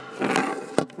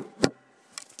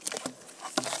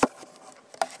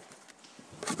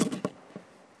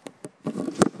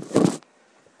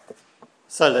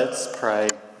So let's pray.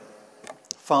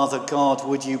 Father God,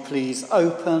 would you please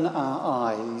open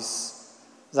our eyes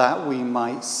that we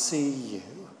might see you?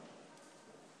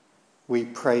 We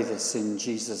pray this in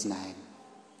Jesus' name.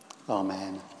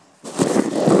 Amen.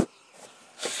 2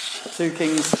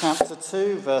 Kings chapter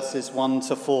 2, verses 1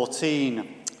 to 14.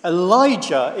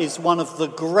 Elijah is one of the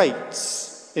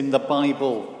greats in the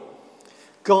Bible.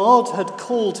 God had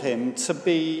called him to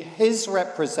be his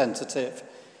representative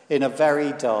in a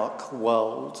very dark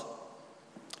world.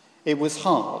 It was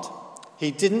hard. He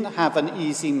didn't have an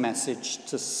easy message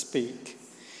to speak.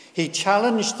 He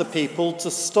challenged the people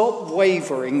to stop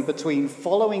wavering between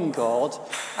following God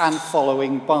and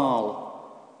following Baal.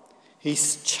 He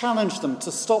challenged them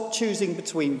to stop choosing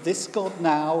between this God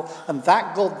now and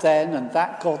that God then and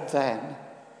that God then.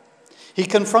 He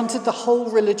confronted the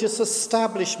whole religious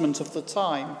establishment of the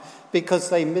time because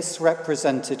they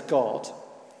misrepresented God.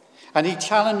 And he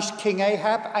challenged King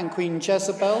Ahab and Queen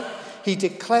Jezebel. He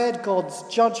declared God's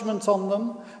judgment on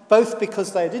them, both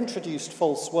because they had introduced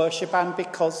false worship and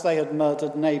because they had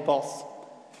murdered Naboth.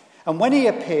 And when he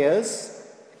appears,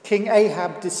 King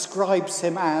Ahab describes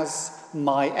him as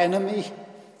my enemy,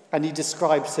 and he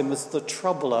describes him as the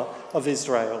troubler of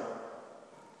Israel.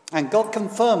 And God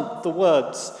confirmed the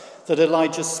words that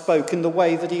Elijah spoke in the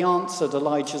way that he answered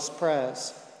Elijah's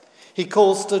prayers. He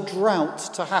caused a drought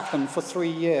to happen for 3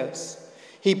 years.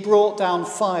 He brought down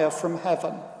fire from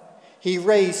heaven. He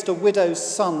raised a widow's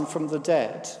son from the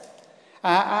dead.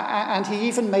 And he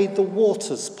even made the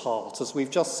waters part, as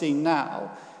we've just seen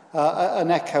now,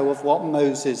 an echo of what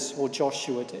Moses or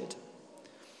Joshua did.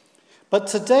 But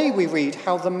today we read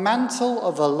how the mantle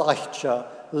of Elijah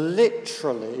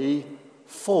literally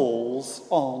falls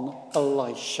on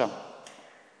Elisha.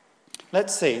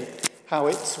 Let's see how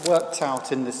it's worked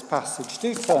out in this passage.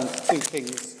 Do turn to 2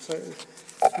 Kings 2.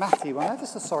 Matthew, I'm ever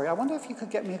so sorry. I wonder if you could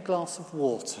get me a glass of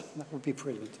water. That would be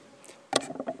brilliant.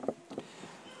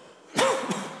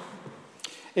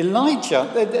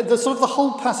 Elijah, the sort of the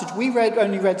whole passage, we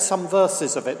only read some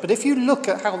verses of it, but if you look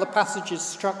at how the passage is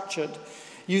structured,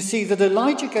 you see that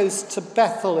Elijah goes to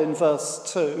Bethel in verse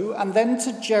 2, and then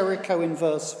to Jericho in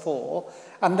verse 4,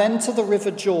 and then to the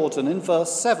River Jordan in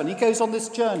verse 7. He goes on this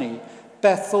journey: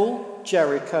 Bethel,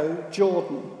 Jericho,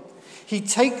 Jordan. He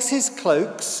takes his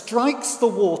cloak, strikes the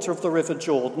water of the River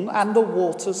Jordan, and the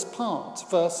waters part.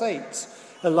 Verse 8.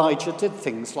 Elijah did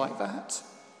things like that.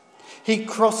 He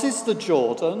crosses the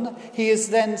Jordan. He is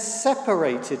then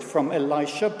separated from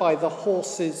Elisha by the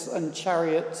horses and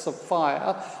chariots of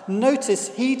fire.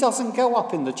 Notice he doesn't go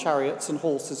up in the chariots and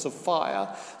horses of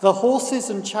fire. The horses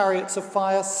and chariots of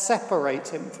fire separate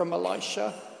him from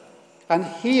Elisha, and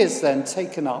he is then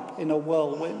taken up in a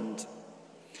whirlwind.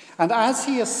 And as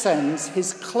he ascends,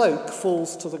 his cloak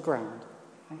falls to the ground.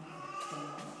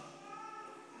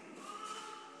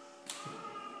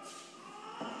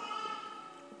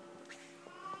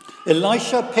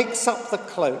 Elisha picks up the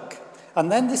cloak,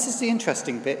 and then this is the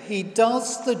interesting bit. He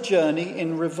does the journey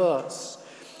in reverse.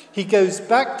 He goes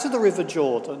back to the River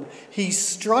Jordan. He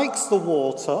strikes the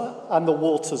water, and the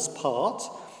waters part.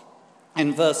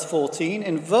 In verse 14,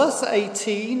 in verse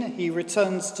 18, he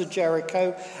returns to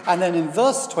Jericho, and then in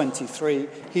verse 23,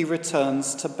 he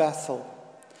returns to Bethel.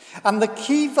 And the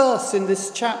key verse in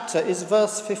this chapter is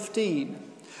verse 15.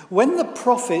 When the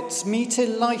prophets meet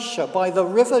Elisha by the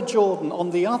River Jordan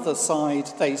on the other side,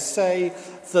 they say,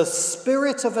 "The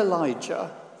spirit of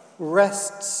Elijah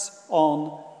rests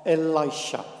on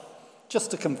Elisha."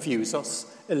 Just to confuse us,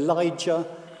 Elijah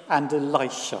and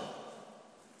Elisha.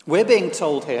 We're being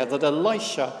told here that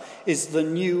Elisha is the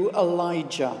new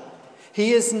Elijah.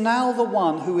 He is now the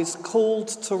one who is called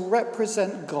to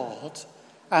represent God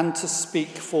and to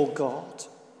speak for God.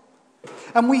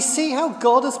 And we see how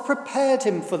God has prepared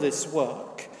him for this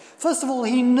work. First of all,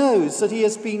 he knows that he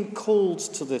has been called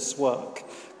to this work.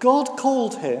 God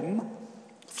called him,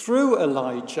 through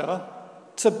Elijah,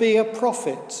 to be a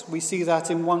prophet. We see that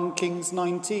in 1 Kings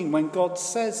 19, when God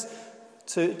says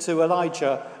to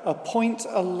Elijah, "Appoint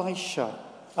Elisha,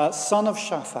 son of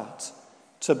Shaphat,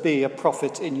 to be a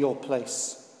prophet in your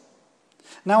place."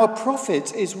 Now, a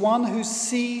prophet is one who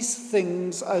sees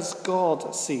things as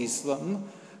God sees them,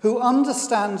 who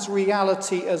understands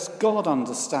reality as God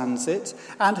understands it,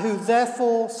 and who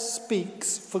therefore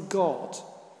speaks for God.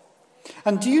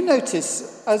 And do you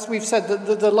notice, as we've said,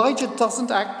 that Elijah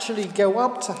doesn't actually go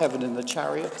up to heaven in the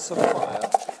chariots of fire?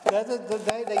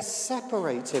 They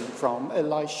separate him from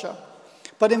Elisha.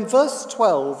 But in verse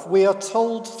 12, we are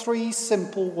told 3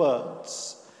 simple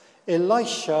words.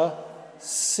 Elisha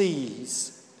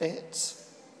sees it.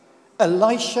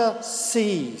 Elisha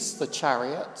sees the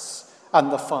chariots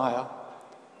and the fire.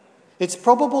 It's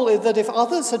probable that if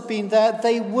others had been there,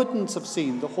 they wouldn't have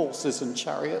seen the horses and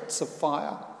chariots of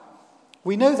fire.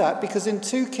 We know that because in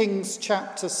 2 Kings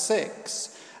chapter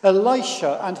 6,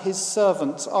 Elisha and his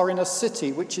servants are in a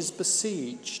city which is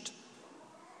besieged.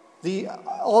 The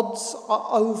odds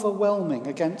are overwhelming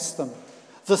against them.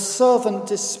 The servant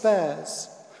despairs.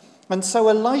 And so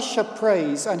Elisha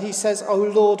prays and he says, "O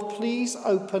Lord, please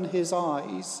open his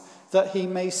eyes that he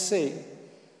may see."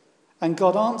 And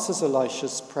God answers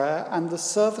Elisha's prayer, and the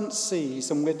servant sees,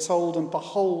 and we're told, and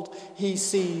behold, he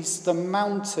sees the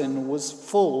mountain was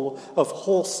full of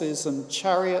horses and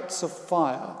chariots of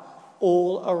fire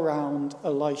all around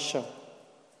Elisha.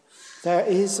 There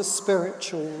is a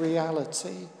spiritual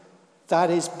reality that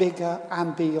is bigger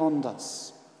and beyond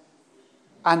us.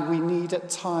 And we need at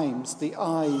times the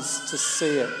eyes to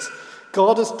see it.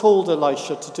 God has called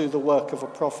Elisha to do the work of a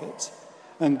prophet,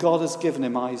 and God has given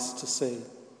him eyes to see.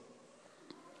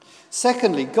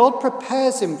 Secondly, God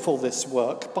prepares him for this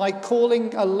work by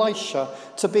calling Elisha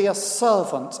to be a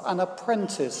servant, an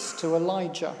apprentice to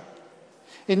Elijah.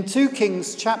 In 2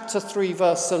 Kings chapter 3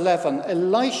 verse 11,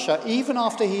 Elisha, even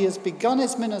after he has begun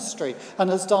his ministry and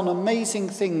has done amazing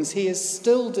things, he is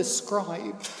still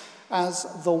described as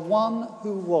the one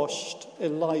who washed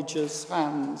Elijah's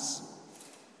hands.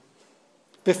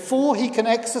 Before he can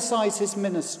exercise his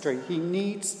ministry, he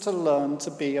needs to learn to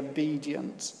be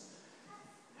obedient.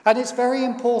 And it's very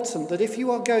important that if you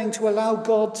are going to allow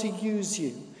God to use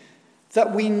you,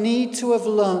 that we need to have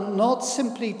learned not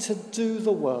simply to do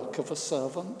the work of a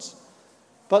servant,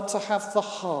 but to have the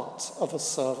heart of a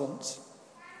servant.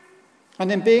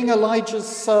 And in being Elijah's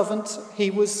servant, he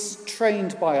was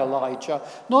trained by Elijah,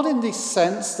 not in the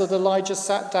sense that Elijah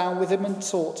sat down with him and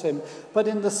taught him, but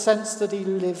in the sense that he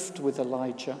lived with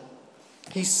Elijah.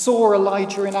 He saw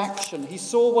Elijah in action. He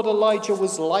saw what Elijah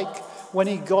was like when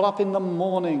he got up in the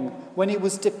morning, when he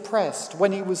was depressed,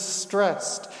 when he was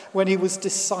stressed, when he was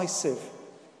decisive.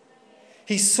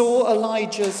 He saw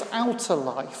Elijah's outer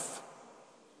life,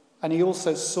 and he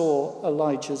also saw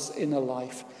Elijah's inner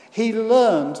life. He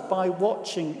learned by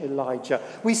watching Elijah.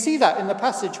 We see that in the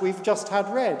passage we've just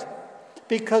had read,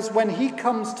 because when he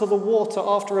comes to the water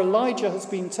after Elijah has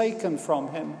been taken from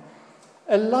him,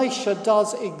 Elisha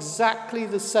does exactly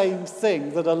the same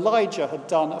thing that Elijah had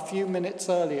done a few minutes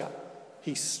earlier.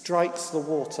 He strikes the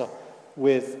water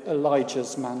with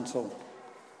Elijah's mantle.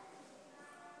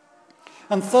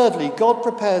 And thirdly, God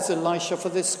prepares Elisha for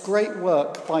this great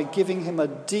work by giving him a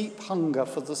deep hunger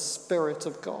for the Spirit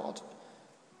of God.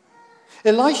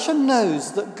 Elisha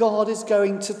knows that God is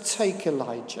going to take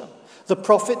Elijah. The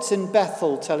prophets in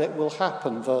Bethel tell it will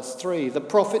happen, verse 3. The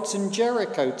prophets in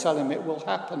Jericho tell him it will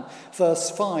happen, verse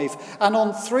 5. And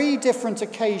on 3 different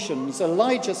occasions,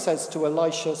 Elijah says to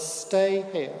Elisha, "Stay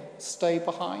here, stay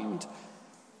behind."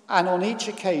 And on each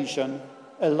occasion,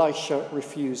 Elisha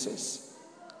refuses.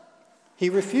 He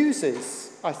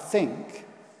refuses, I think,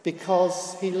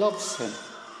 because he loves him.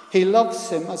 He loves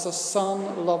him as a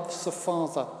son loves a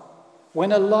father.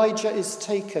 When Elijah is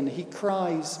taken, he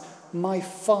cries, "My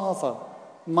father,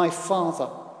 my father."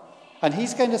 And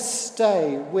he's going to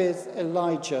stay with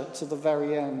Elijah to the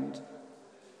very end.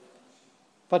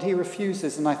 But he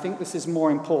refuses, and I think this is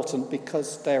more important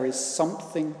because there is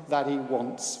something that he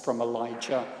wants from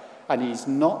Elijah, and he's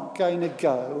not going to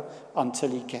go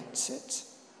until he gets it.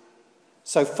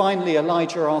 So finally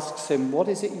Elijah asks him, "What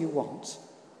is it you want?"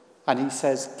 And he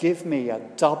says, "Give me a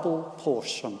double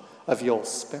portion of your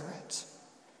Spirit."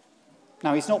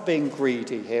 Now, he's not being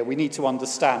greedy here. We need to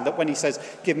understand that when he says,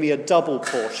 "Give me a double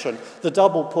portion," the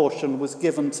double portion was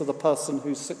given to the person who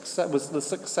was the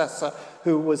successor,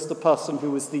 who was the person who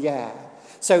was the heir.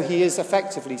 So he is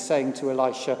effectively saying to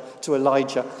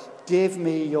Elijah, "Give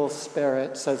me your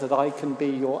Spirit so that I can be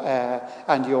your heir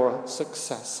and your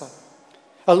successor."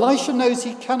 Elisha knows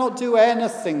he cannot do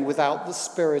anything without the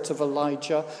Spirit of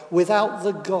Elijah, without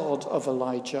the God of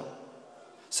Elijah.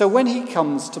 So when he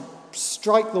comes to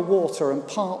strike the water and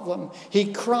part them,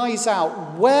 he cries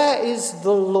out, "Where is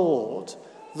the Lord,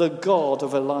 the God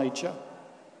of Elijah?"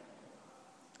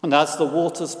 And as the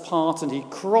waters part and he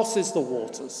crosses the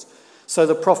waters, so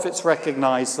the prophets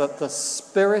recognize that the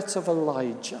Spirit of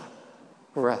Elijah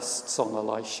rests on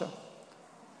Elisha.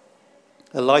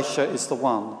 Elisha is the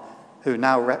one who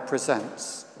now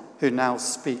represents, who now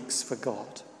speaks for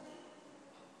God.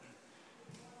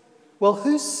 Well,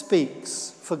 who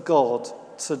speaks for God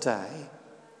today?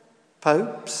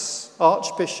 Popes,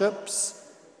 archbishops,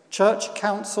 church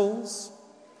councils,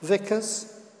 vicars?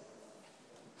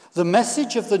 The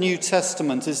message of the New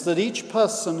Testament is that each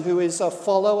person who is a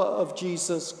follower of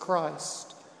Jesus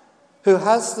Christ, who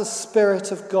has the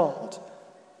Spirit of God,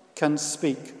 can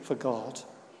speak for God.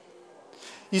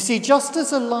 You see, just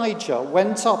as Elijah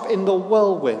went up in the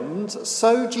whirlwind,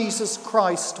 so Jesus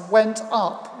Christ went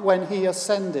up when he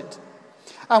ascended.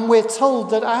 And we're told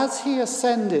that as he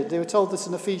ascended, they were told this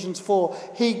in Ephesians 4,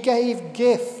 he gave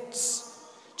gifts.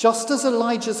 Just as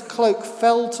Elijah's cloak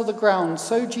fell to the ground,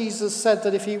 so Jesus said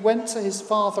that if he went to his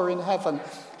Father in heaven,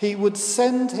 he would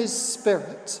send his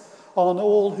Spirit on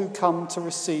all who come to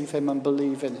receive him and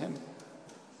believe in him.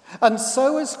 And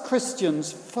so as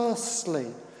Christians, firstly,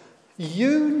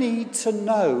 you need to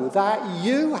know that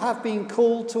you have been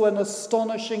called to an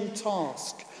astonishing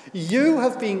task. You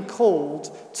have been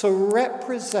called to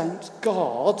represent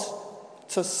God,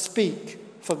 to speak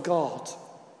for God.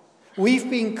 We've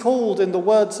been called, in the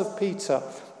words of Peter,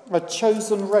 a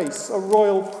chosen race, a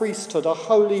royal priesthood, a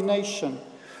holy nation,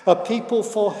 a people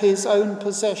for his own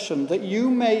possession, that you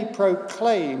may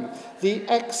proclaim the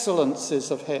excellencies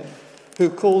of him who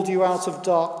called you out of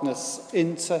darkness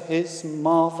into his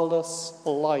marvelous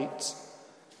light.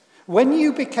 When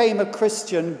you became a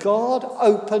Christian, God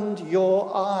opened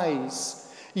your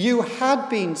eyes. You had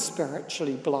been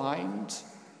spiritually blind.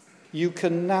 You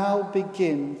can now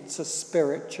begin to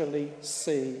spiritually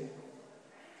see.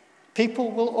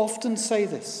 People will often say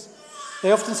this.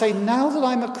 They often say, now that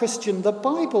I'm a Christian, the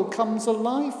Bible comes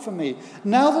alive for me.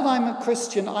 Now that I'm a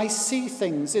Christian, I see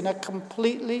things in a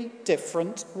completely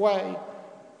different way.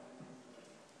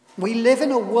 We live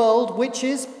in a world which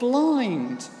is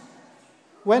blind.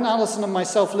 When Alison and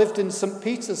myself lived in St.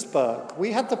 Petersburg,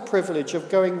 we had the privilege of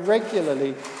going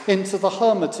regularly into the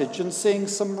Hermitage and seeing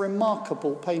some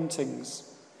remarkable paintings.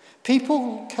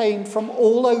 People came from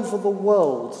all over the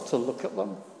world to look at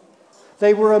them.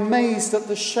 They were amazed at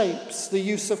the shapes, the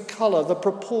use of colour, the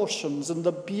proportions and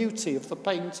the beauty of the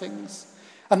paintings.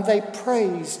 And they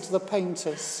praised the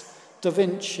painters, Da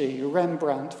Vinci,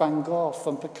 Rembrandt, Van Gogh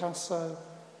and Picasso.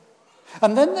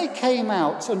 And then they came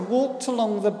out and walked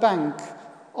along the bank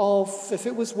of, if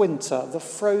it was winter, the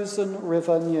frozen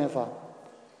river Neva.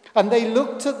 And they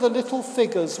looked at the little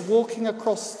figures walking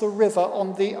across the river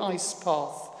on the ice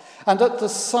path and at the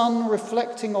sun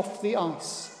reflecting off the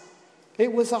ice.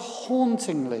 It was a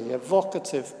hauntingly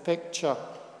evocative picture.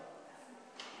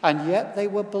 And yet they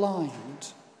were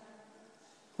blind.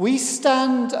 We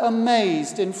stand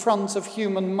amazed in front of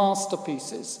human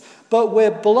masterpieces, but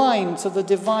we're blind to the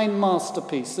divine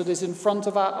masterpiece that is in front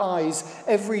of our eyes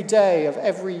every day of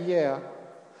every year.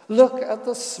 Look at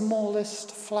the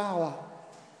smallest flower.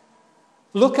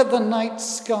 Look at the night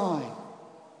sky.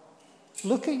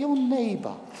 Look at your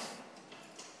neighbour.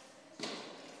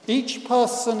 Each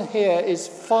person here is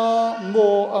far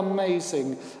more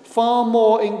amazing, far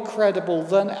more incredible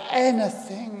than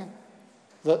anything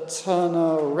that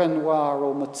Turner, Renoir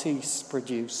or Matisse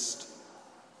produced.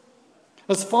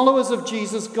 As followers of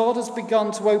Jesus, God has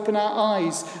begun to open our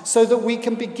eyes so that we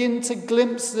can begin to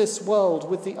glimpse this world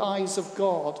with the eyes of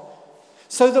God,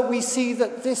 so that we see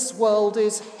that this world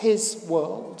is his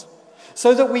world,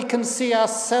 so that we can see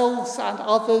ourselves and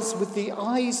others with the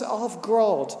eyes of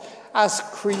God, as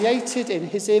created in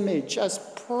his image, as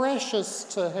precious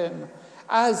to him,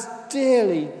 as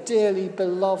dearly, dearly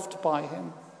beloved by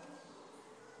him.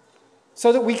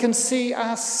 So that we can see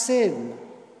our sin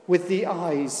with the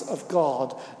eyes of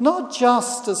God, not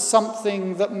just as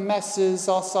something that messes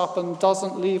us up and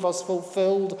doesn't leave us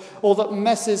fulfilled, or that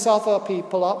messes other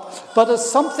people up, but as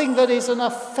something that is an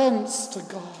offense to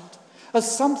God,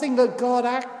 as something that God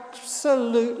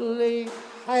absolutely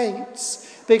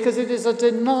hates, because it is a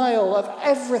denial of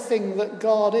everything that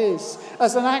God is,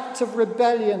 as an act of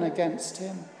rebellion against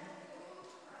him.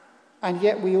 And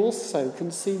yet we also can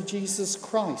see Jesus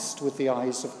Christ with the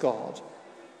eyes of God,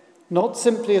 not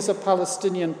simply as a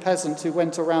Palestinian peasant who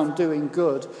went around doing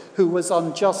good, who was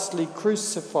unjustly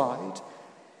crucified,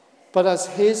 but as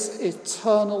his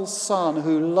eternal Son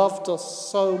who loved us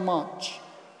so much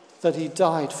that he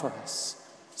died for us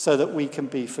so that we can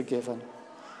be forgiven.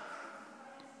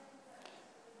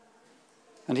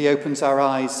 And he opens our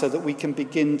eyes so that we can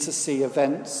begin to see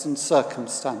events and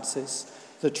circumstances,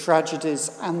 the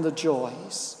tragedies and the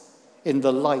joys, in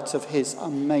the light of his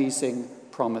amazing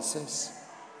promises.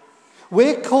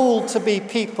 We're called to be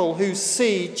people who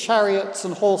see chariots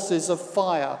and horses of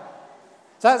fire.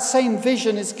 That same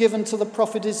vision is given to the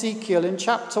prophet Ezekiel in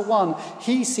chapter 1.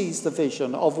 He sees the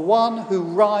vision of one who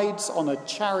rides on a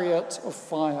chariot of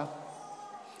fire.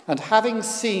 And having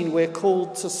seen, we're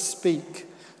called to speak,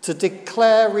 to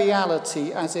declare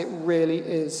reality as it really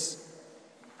is.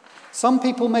 Some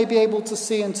people may be able to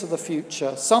see into the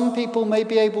future. Some people may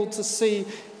be able to see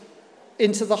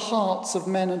into the hearts of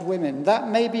men and women. That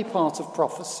may be part of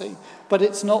prophecy, but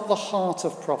it's not the heart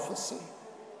of prophecy.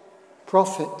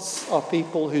 Prophets are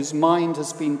people whose mind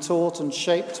has been taught and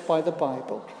shaped by the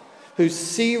Bible, who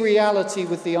see reality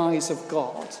with the eyes of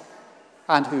God,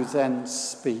 and who then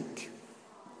speak.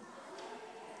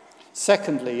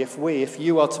 Secondly, if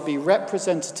you are to be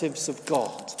representatives of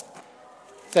God,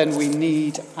 then we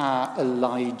need our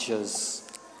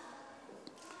Elijahs.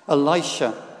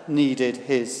 Elisha needed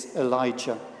his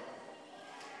Elijah.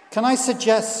 Can I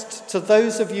suggest to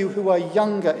those of you who are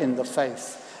younger in the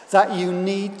faith that you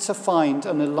need to find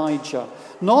an Elijah?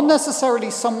 Not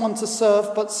necessarily someone to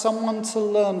serve, but someone to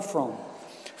learn from.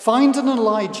 Find an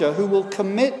Elijah who will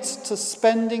commit to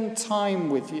spending time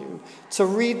with you, to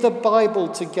read the Bible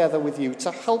together with you,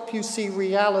 to help you see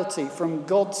reality from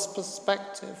God's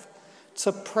perspective,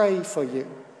 to pray for you,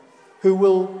 who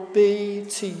will be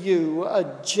to you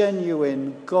a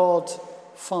genuine God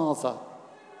Father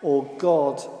or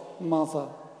God Mother.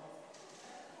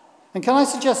 And can I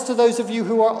suggest to those of you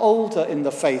who are older in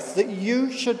the faith that you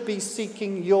should be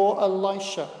seeking your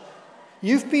Elisha?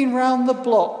 You've been round the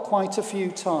block quite a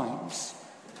few times.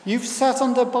 You've sat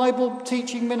under Bible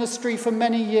teaching ministry for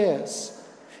many years.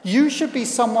 You should be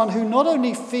someone who not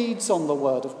only feeds on the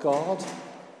Word of God,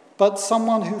 but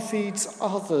someone who feeds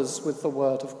others with the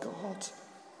Word of God.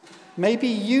 Maybe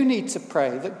you need to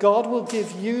pray that God will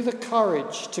give you the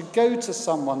courage to go to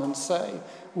someone and say,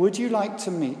 would you like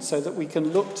to meet so that we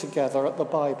can look together at the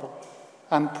Bible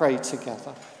and pray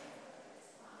together?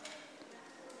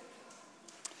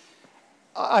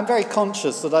 I'm very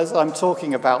conscious that as I'm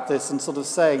talking about this and sort of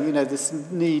saying, this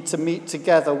need to meet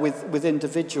together with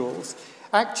individuals,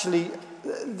 actually,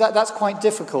 that's quite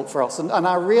difficult for us. And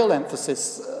our real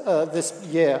emphasis this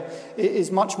year is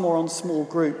much more on small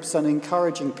groups and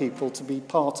encouraging people to be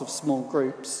part of small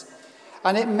groups.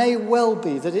 And it may well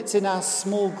be that it's in our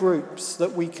small groups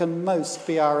that we can most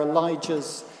be our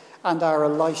Elijahs and our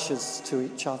Elishas to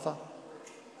each other.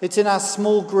 It's in our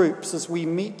small groups as we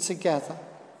meet together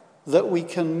that we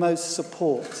can most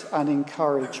support and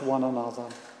encourage one another.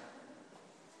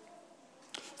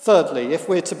 Thirdly, if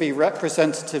we're to be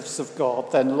representatives of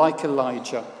God, then like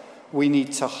Elijah, we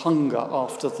need to hunger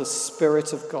after the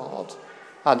Spirit of God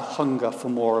and hunger for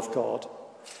more of God.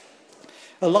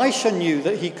 Elisha knew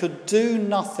that he could do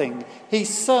nothing. He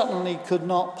certainly could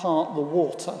not part the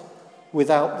water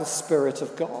without the Spirit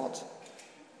of God.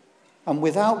 And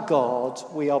without God,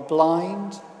 we are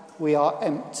blind, we are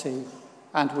empty,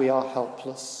 and we are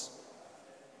helpless.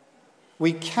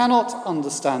 We cannot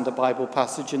understand a Bible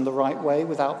passage in the right way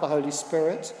without the Holy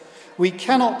Spirit. We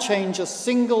cannot change a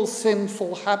single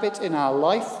sinful habit in our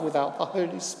life without the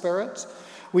Holy Spirit.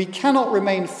 We cannot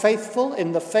remain faithful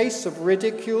in the face of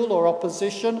ridicule or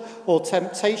opposition or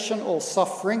temptation or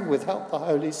suffering without the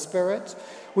Holy Spirit.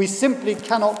 We simply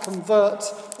cannot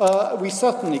we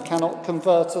certainly cannot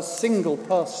convert a single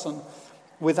person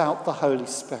without the Holy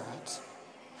Spirit.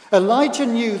 Elijah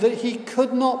knew that he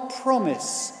could not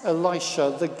promise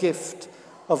Elisha the gift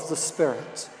of the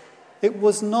Spirit. It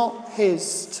was not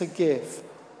his to give.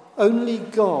 Only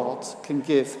God can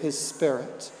give his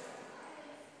Spirit.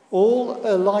 All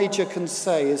Elijah can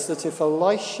say is that if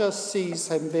Elisha sees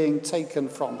him being taken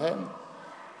from him,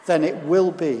 then it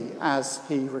will be as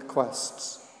he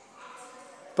requests.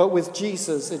 But with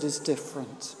Jesus, it is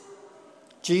different.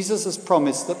 Jesus has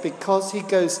promised that because he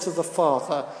goes to the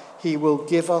Father, he will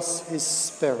give us his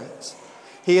Spirit.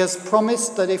 He has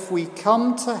promised that if we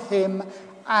come to him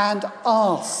and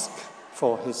ask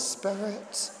for his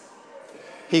Spirit,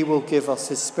 he will give us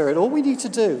his Spirit. All we need to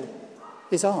do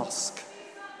is ask.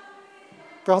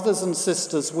 Brothers and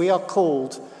sisters, we are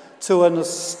called to an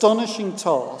astonishing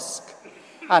task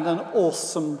and an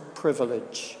awesome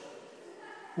privilege.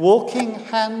 Walking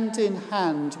hand in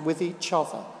hand with each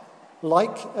other,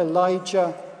 like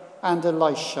Elijah and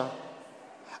Elisha,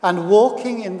 and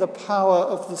walking in the power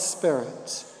of the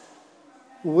Spirit,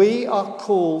 we are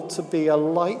called to be a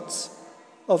light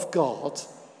of God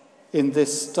in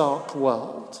this dark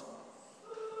world.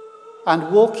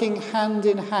 And walking hand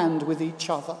in hand with each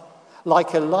other,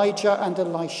 like Elijah and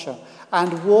Elisha,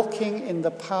 and walking in the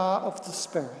power of the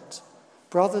Spirit.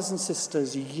 Brothers and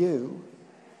sisters, you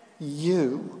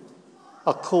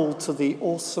are called to the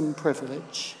awesome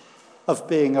privilege of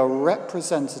being a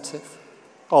representative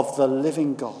of the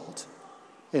living God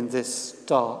in this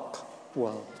dark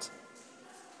world.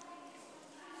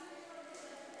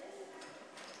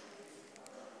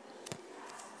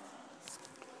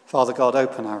 Father God,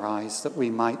 open our eyes that we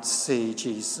might see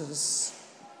Jesus.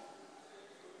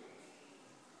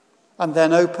 And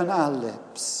then open our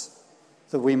lips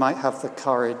that we might have the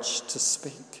courage to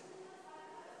speak.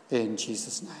 In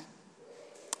Jesus' name,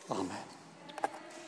 amen.